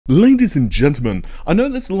Ladies and gentlemen, I know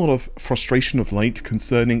there's a lot of frustration of late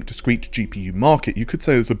concerning discrete GPU market. You could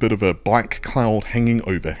say there's a bit of a black cloud hanging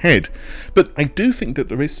overhead, but I do think that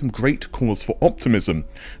there is some great cause for optimism.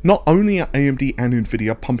 Not only are AMD and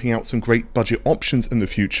Nvidia pumping out some great budget options in the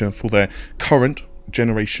future for their current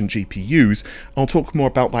generation GPUs, I'll talk more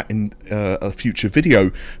about that in a future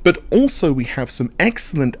video, but also we have some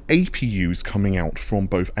excellent APUs coming out from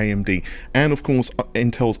both AMD and of course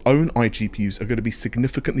Intel's own iGPUs are going to be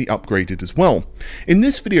significantly upgraded as well. In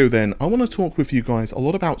this video then, I want to talk with you guys a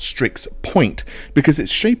lot about Strix Point because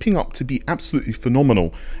it's shaping up to be absolutely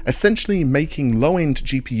phenomenal, essentially making low-end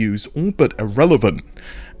GPUs all but irrelevant.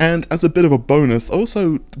 And as a bit of a bonus, I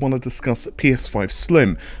also want to discuss PS5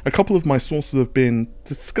 Slim. A couple of my sources have been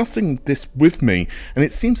discussing this with me, and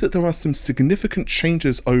it seems that there are some significant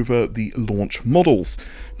changes over the launch models.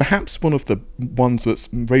 Perhaps one of the ones that's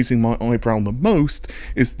raising my eyebrow the most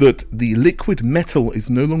is that the liquid metal is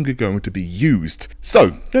no longer going to be used.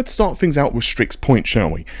 So let's start things out with Strix Point, shall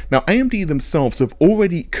we? Now AMD themselves have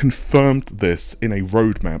already confirmed this in a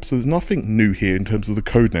roadmap, so there's nothing new here in terms of the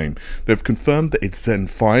codename. They've confirmed that it's Zen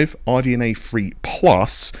 5, RDNA 3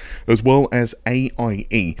 Plus, as well as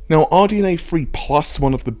AIE. Now RDNA 3 Plus,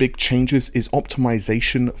 one of the big changes is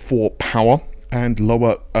optimization for power and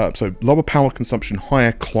lower power consumption,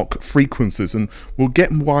 higher clock frequencies, and we'll get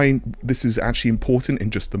why this is actually important in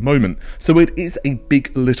just a moment. So it is a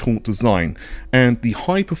big little design, and the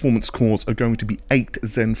high performance cores are going to be 8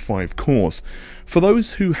 Zen 5 cores. For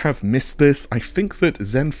those who have missed this, I think that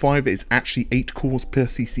Zen 5 is actually 8 cores per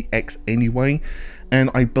CCX anyway, and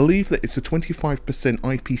I believe that it's a 25%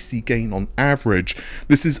 IPC gain on average.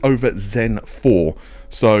 This is over Zen 4,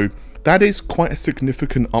 so that is quite a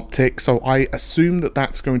significant uptick, so I assume that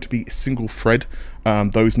that's going to be single thread,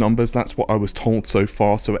 those numbers, that's what I was told so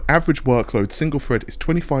far. So average workload, single thread is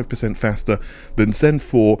 25% faster than Zen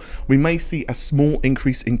 4. We may see a small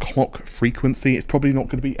increase in clock frequency. It's probably not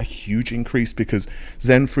going to be a huge increase because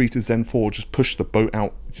Zen 3 to Zen 4 just pushed the boat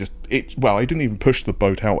out. Well, it didn't even push the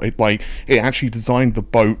boat out. It actually designed the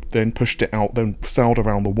boat, then pushed it out, then sailed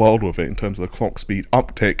around the world with it in terms of the clock speed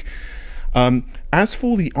uptick. As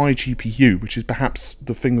for the iGPU, which is perhaps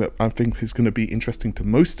the thing that I think is going to be interesting to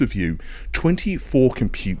most of you, 24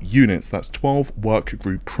 compute units, that's 12 work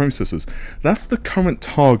group processors. That's the current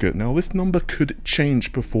target. Now this number could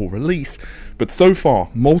change before release, but so far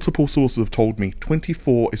multiple sources have told me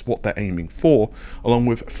 24 is what they're aiming for, along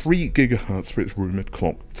with 3 GHz for its rumored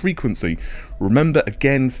clock frequency. Remember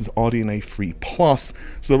again, this is RDNA 3 Plus,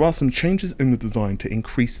 so there are some changes in the design to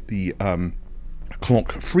increase the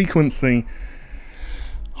clock frequency.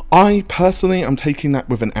 I personally am taking that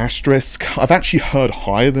with an asterisk. I've actually heard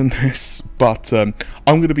higher than this, but I'm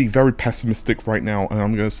going to be very pessimistic right now, and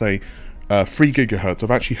I'm going to say 3 GHz.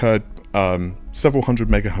 I've actually heard several hundred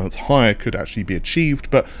megahertz higher could actually be achieved,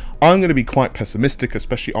 but I'm going to be quite pessimistic,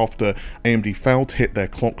 especially after AMD failed to hit their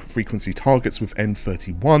clock frequency targets with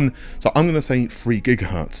N31, so I'm going to say 3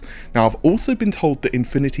 GHz. Now I've also been told that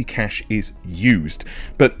Infinity Cache is used,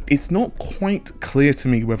 but it's not quite clear to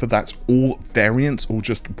me whether that's all variants or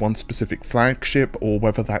just one specific flagship, or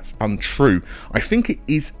whether that's untrue. I think it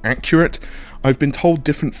is accurate. I've been told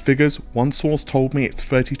different figures. One source told me it's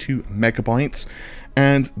 32 megabytes,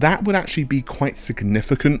 and that would actually be quite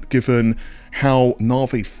significant given how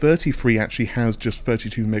Nave 33 actually has just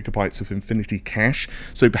 32 megabytes of Infinity Cache.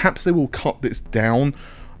 So perhaps they will cut this down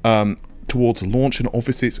towards launch, and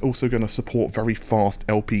obviously it's also going to support very fast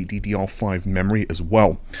LPDDR5 memory as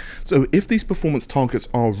well. So if these performance targets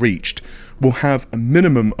are reached, we'll have a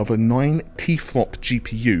minimum of a 9 T-flop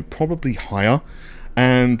GPU, probably higher.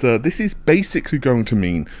 And this is basically going to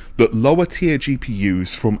mean that lower tier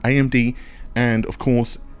GPUs from AMD and of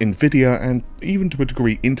course Nvidia, and even to a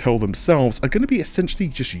degree Intel themselves, are going to be essentially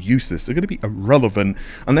just useless. They're going to be irrelevant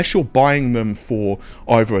unless you're buying them for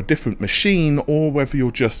either a different machine, or whether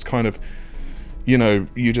you're just kind of, you know,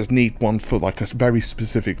 you just need one for like a very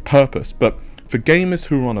specific purpose. But for gamers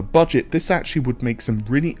who are on a budget, this actually would make some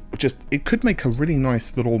really, it could make a really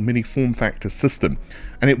nice little mini form factor system.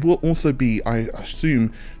 And it will also be, I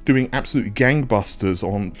assume, doing absolute gangbusters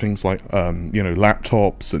on things like, you know,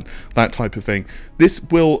 laptops and that type of thing. This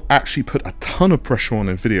will actually put a ton of pressure on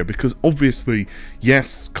Nvidia because obviously,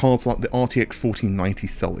 yes, cards like the RTX 4090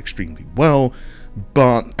 sell extremely well,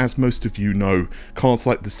 but as most of you know, cards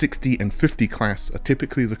like the 60 and 50 class are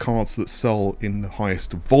typically the cards that sell in the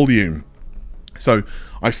highest volume. So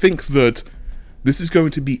I think that this is going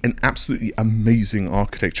to be an absolutely amazing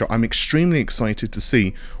architecture. I'm extremely excited to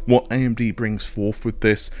see what AMD brings forth with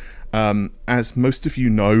this. As most of you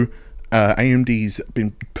know, AMD's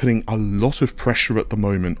been putting a lot of pressure at the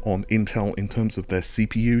moment on Intel in terms of their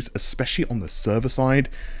CPUs, especially on the server side.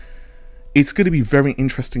 It's going to be very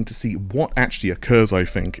interesting to see what actually occurs, I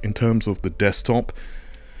think, in terms of the desktop.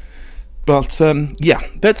 But yeah,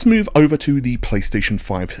 let's move over to the PlayStation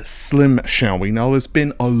 5 Slim, shall we? Now, there's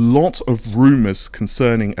been a lot of rumours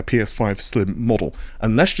concerning a PS5 Slim model,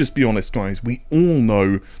 and let's just be honest, guys, we all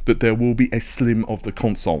know that there will be a Slim of the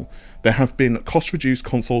console. There have been cost-reduced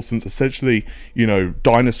consoles since essentially, you know,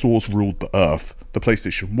 dinosaurs ruled the earth. The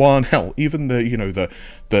PlayStation 1, hell, even the, you know,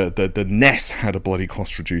 the NES had a bloody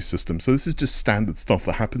cost-reduced system. So this is just standard stuff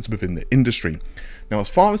that happens within the industry. Now, as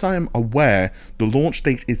far as I am aware, the launch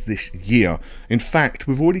date is this year. In fact,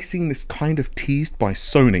 we've already seen this kind of teased by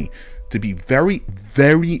Sony. To be very,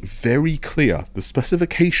 very, very clear, the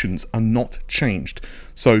specifications are not changed.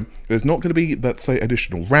 So there's not going to be, let's say,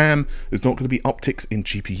 additional RAM, there's not going to be upticks in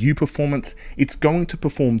GPU performance, it's going to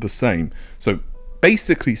perform the same. So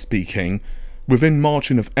basically speaking, within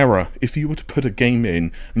margin of error, if you were to put a game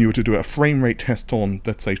in and you were to do a frame rate test on,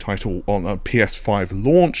 let's say, title on a PS5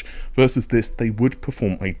 launch versus this, they would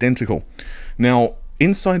perform identical. Now,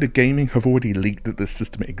 Insider Gaming have already leaked that this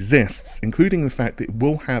system exists, including the fact that it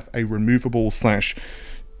will have a removable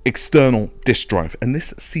 / external disk drive, and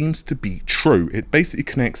this seems to be true. It basically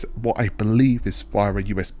connects what I believe is via a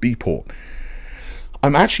USB port.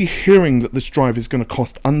 I'm actually hearing that this drive is going to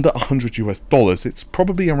cost under $100 US. It's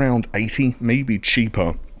probably around 80, maybe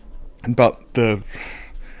cheaper. But the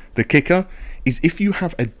kicker is if you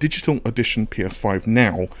have a digital edition PS5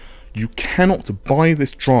 now, you cannot buy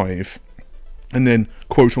this drive and then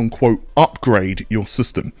quote-unquote upgrade your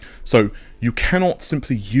system. So you cannot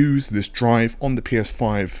simply use this drive on the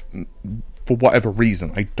PS5 for whatever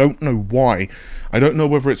reason. I don't know why. I don't know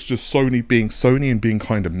whether it's just Sony being Sony and being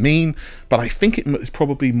kind of mean, but I think it's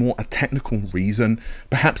probably more a technical reason.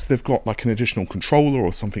 Perhaps they've got like an additional controller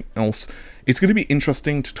or something else. It's going to be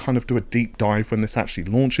interesting to kind of do a deep dive when this actually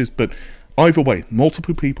launches, but either way,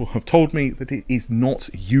 multiple people have told me that it is not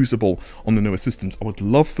usable on the newer systems. I would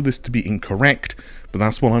love for this to be incorrect, but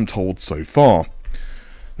that's what I'm told so far.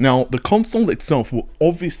 Now, the console itself will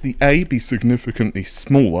obviously be significantly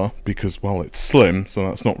smaller because, well, it's slim, so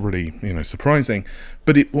that's not really, you know, surprising,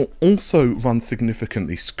 but it will also run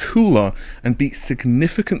significantly cooler and be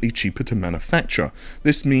significantly cheaper to manufacture.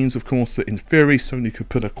 This means, of course, that in theory, Sony could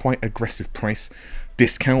put a quite aggressive price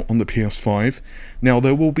discount on the PS5. Now,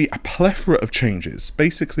 there will be a plethora of changes.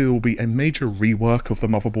 Basically, there will be a major rework of the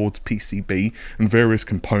motherboard's PCB and various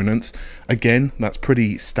components. Again, that's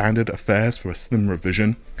pretty standard affairs for a Slim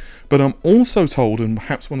revision. But I'm also told, and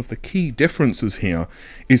perhaps one of the key differences here,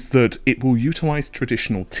 is that it will utilize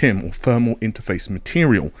traditional TIM or thermal interface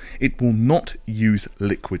material. It will not use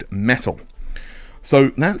liquid metal. So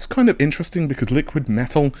that's kind of interesting because liquid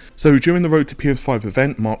metal, so during the Road to PS5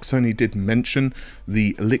 event, Mark Cerny did mention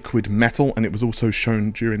the liquid metal, and it was also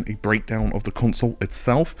shown during a breakdown of the console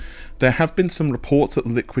itself. There have been some reports that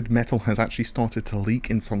liquid metal has actually started to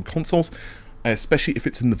leak in some consoles, especially if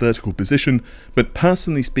it's in the vertical position, but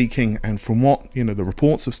personally speaking, and from what, you know, the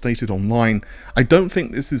reports have stated online, I don't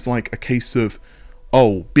think this is like a case of,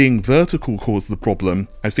 oh, being vertical caused the problem.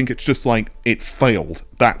 I think it's just like, it failed.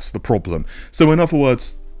 That's the problem. So in other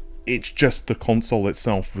words, it's just the console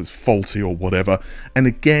itself was faulty or whatever. And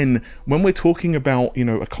again, when we're talking about, you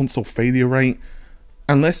know, a console failure rate,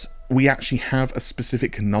 unless we actually have a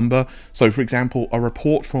specific number, so for example, a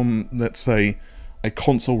report from, let's say, a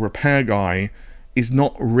console repair guy is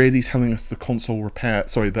not really telling us the console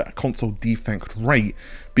defect rate,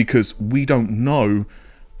 because we don't know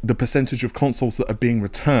the percentage of consoles that are being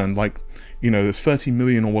returned. Like, you know, there's 30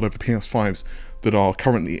 million or whatever PS5s that are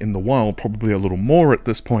currently in the wild, probably a little more at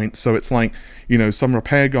this point. So it's like, you know, some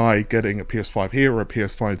repair guy getting a PS5 here or a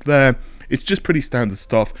PS5 there. It's just pretty standard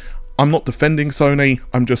stuff. I'm not defending Sony,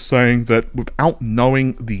 I'm just saying that without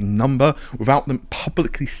knowing the number, without them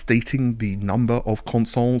publicly stating the number of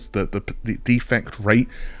consoles, the defect rate,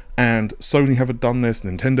 and Sony haven't done this,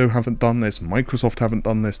 Nintendo haven't done this, Microsoft haven't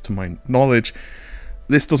done this to my knowledge,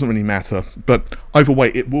 this doesn't really matter. But either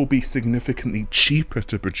way, it will be significantly cheaper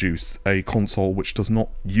to produce a console which does not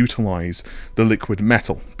utilize the liquid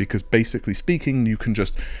metal, because basically speaking, you can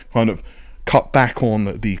just kind of cut back on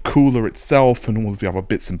the cooler itself and all of the other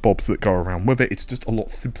bits and bobs that go around with it. It's just a lot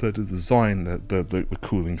simpler to design the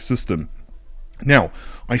cooling system. Now,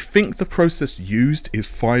 I think the process used is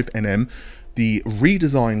 5nm. The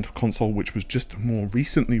redesigned console, which was just more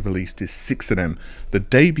recently released, is 6nm. The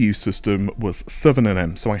debut system was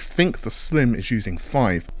 7nm, so I think the Slim is using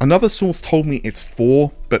 5. Another source told me it's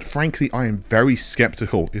 4, but frankly I am very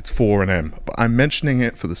skeptical it's 4nm. But I'm mentioning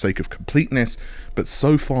it for the sake of completeness, but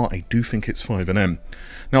so far I do think it's 5nm.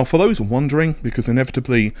 Now, for those wondering, because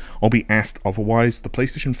inevitably I'll be asked otherwise, the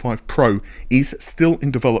PlayStation 5 Pro is still in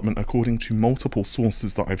development according to multiple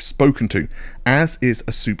sources that I've spoken to, as is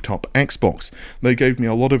a souped-up Xbox. They gave me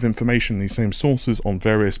a lot of information, these same sources, on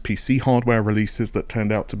various PC hardware releases that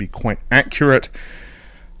turned out to be quite accurate.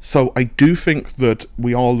 So I do think that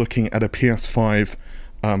we are looking at a PS5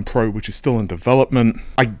 Pro which is still in development.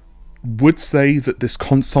 I would say that this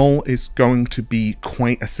console is going to be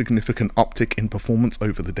quite a significant uptick in performance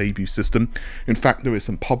over the debut system. In fact, there is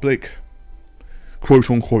some public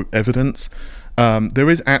quote-unquote evidence. There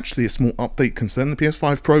is actually a small update concerning the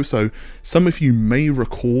PS5 Pro, so some of you may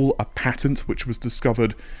recall a patent which was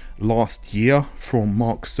discovered last year from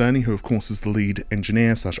Mark Cerny, who of course is the lead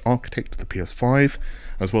engineer / architect of the PS5,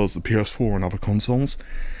 as well as the PS4 and other consoles.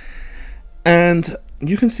 And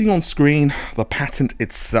you can see on screen the patent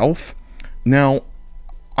itself. Now,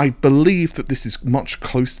 I believe that this is much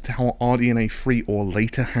closer to how RDNA 3 or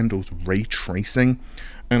later handles ray tracing,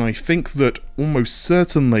 and I think that almost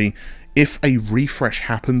certainly if a refresh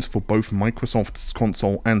happens for both Microsoft's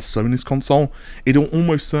console and Sony's console, it'll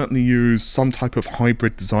almost certainly use some type of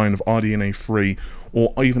hybrid design of RDNA 3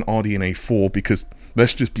 or even RDNA 4, because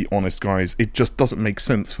let's just be honest, guys, it just doesn't make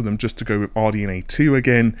sense for them just to go with RDNA 2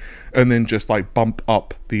 again and then just like bump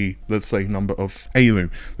up the, let's say, number of ALU.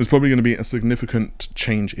 There's probably going to be a significant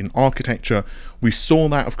change in architecture. We saw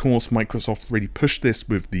that, of course, Microsoft really pushed this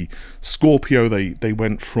with the Scorpio. They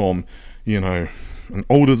went from, you know, an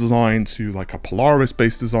older design to like a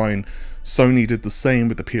Polaris-based design. Sony did the same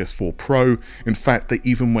with the PS4 Pro. In fact, they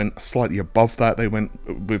even went slightly above that. They went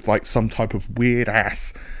with like some type of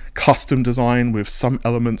weird-ass custom design with some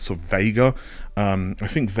elements of Vega. I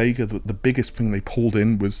think Vega, the biggest thing they pulled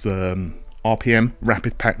in was RPM,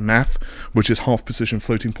 Rapid Pack Math, which is half precision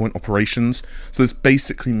floating point operations. So this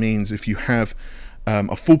basically means if you have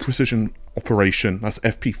a full precision operation, that's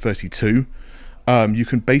FP32, you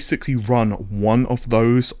can basically run one of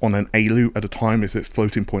those on an ALU at a time as its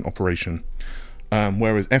floating point operation.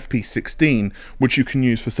 Whereas FP16, which you can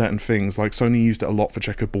use for certain things, like Sony used it a lot for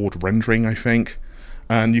checkerboard rendering, I think,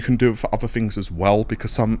 and you can do it for other things as well,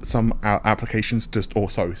 because some applications just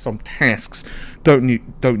also some tasks don't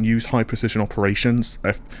use high precision operations,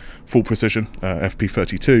 full precision,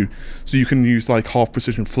 FP32, so you can use like half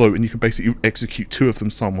precision float, and you can basically execute two of them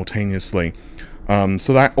simultaneously.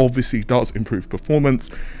 So that obviously does improve performance.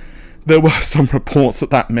 There were some reports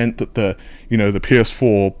that meant that the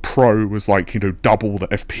PS4 Pro was like, double the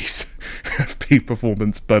FP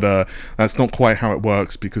performance, but that's not quite how it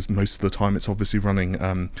works, because most of the time it's obviously running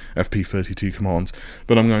FP32 commands.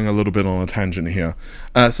 But I'm going a little bit on a tangent here.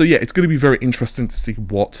 So yeah, it's going to be very interesting to see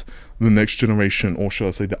what the next generation, or shall I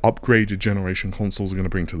say the upgraded generation consoles are going to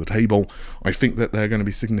bring to the table. I think that they're going to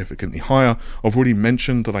be significantly higher. I've already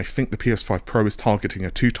mentioned that I think the PS5 Pro is targeting a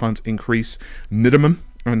 2x increase minimum,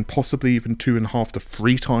 and possibly even 2.5 to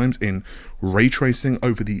 3 times in ray tracing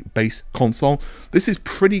over the base console. This is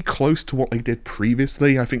pretty close to what they did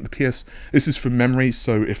previously. I think this is from memory,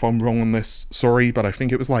 so if I'm wrong on this, sorry, but I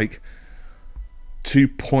think it was like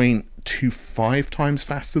 2.25 times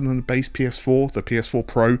faster than the base PS4, the PS4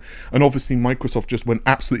 Pro, and obviously Microsoft just went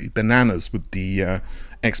absolutely bananas with the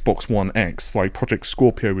Xbox One X. Like Project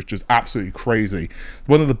Scorpio was just absolutely crazy.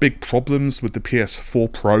 One of the big problems with the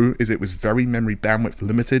PS4 Pro is it was very memory bandwidth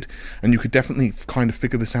limited, and you could definitely kind of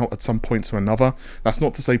figure this out at some point or another. That's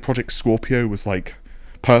not to say Project Scorpio was like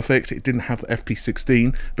perfect. It didn't have the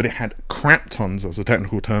FP16, but it had crap tons, as a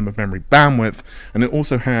technical term, of memory bandwidth, and it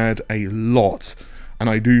also had a lot, and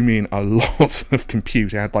I do mean a lot, of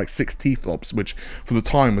compute. It had like 6 T-flops, which for the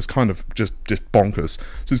time was kind of just bonkers.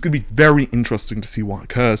 So it's going to be very interesting to see what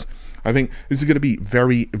occurs. I think this is going to be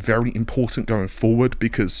very, very important going forward,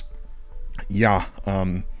 because, yeah,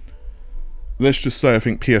 let's just say I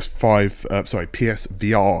think PSVR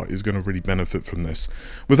is going to really benefit from this.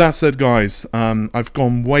 With that said, guys, I've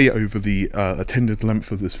gone way over the attended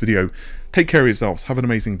length of this video. Take care of yourselves. Have an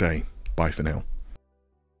amazing day. Bye for now.